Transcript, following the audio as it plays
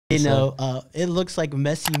It looks like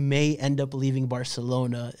Messi may end up leaving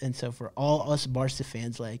Barcelona, and so for all us Barca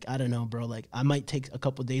fans, like, I don't know, bro, like, I might take a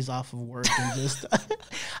couple days off of work and just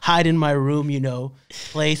hide in my room,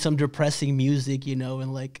 play some depressing music,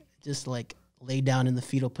 and like just like lay down in the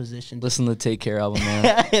fetal position. Listen to the Take Care album,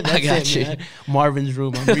 man. I got you. Man. Marvin's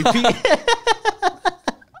Room on repeat.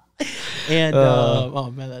 And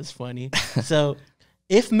oh man, that's funny. So,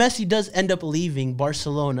 if Messi does end up leaving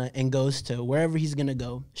Barcelona and goes to wherever he's gonna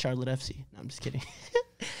go, Charlotte FC. No, I'm just kidding.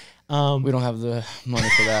 We don't have the money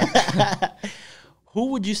for that. Who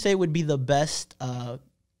would you say would be the best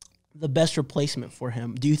replacement for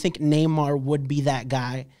him? Do you think Neymar would be that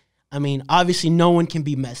guy? I mean, obviously, no one can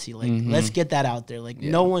be Messi. Like, let's get that out there. Like,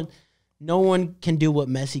 no one can do what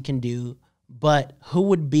Messi can do. But who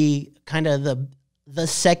would be kind of the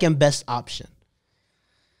second best option?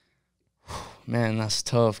 Man, that's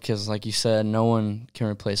tough because, like you said, no one can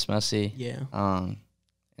replace Messi. Yeah. And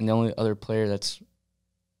the only other player that's,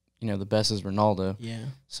 the best is Ronaldo. Yeah.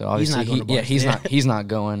 So obviously, he's not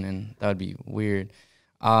going, and that would be weird.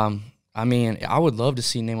 I mean, I would love to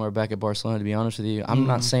see Neymar back at Barcelona. To be honest with you, I'm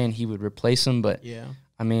not saying he would replace him, but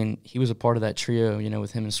I mean, he was a part of that trio,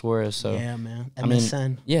 with him and Suarez. So yeah, man.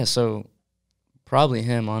 So probably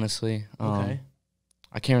him, honestly. Okay.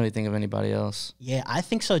 I can't really think of anybody else. Yeah, I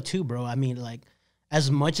think so too, bro. I mean, like,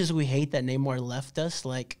 as much as we hate that Neymar left us,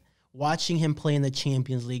 like, watching him play in the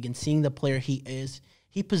Champions League and seeing the player he is,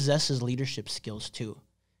 he possesses leadership skills too,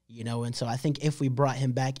 And so I think if we brought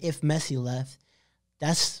him back, if Messi left,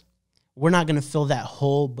 we're not going to fill that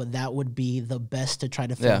hole, but that would be the best to try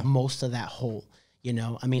to fill most of that hole,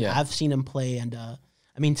 I mean, I've seen him play, and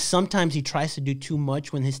I mean, sometimes he tries to do too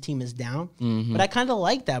much when his team is down, but I kind of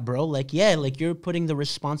like that, bro. Like, like, you're putting the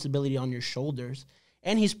responsibility on your shoulders,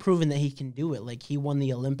 and he's proven that he can do it. Like, he won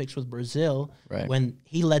the Olympics with Brazil. Right. When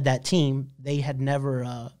he led that team, they had never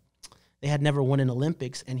won an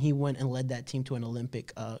Olympics, and he went and led that team to an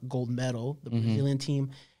Olympic gold medal, the Brazilian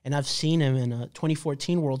team. And I've seen him in a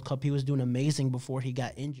 2014 World Cup. He was doing amazing before he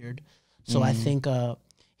got injured. So I think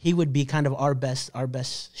he would be kind of our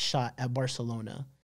best shot at Barcelona.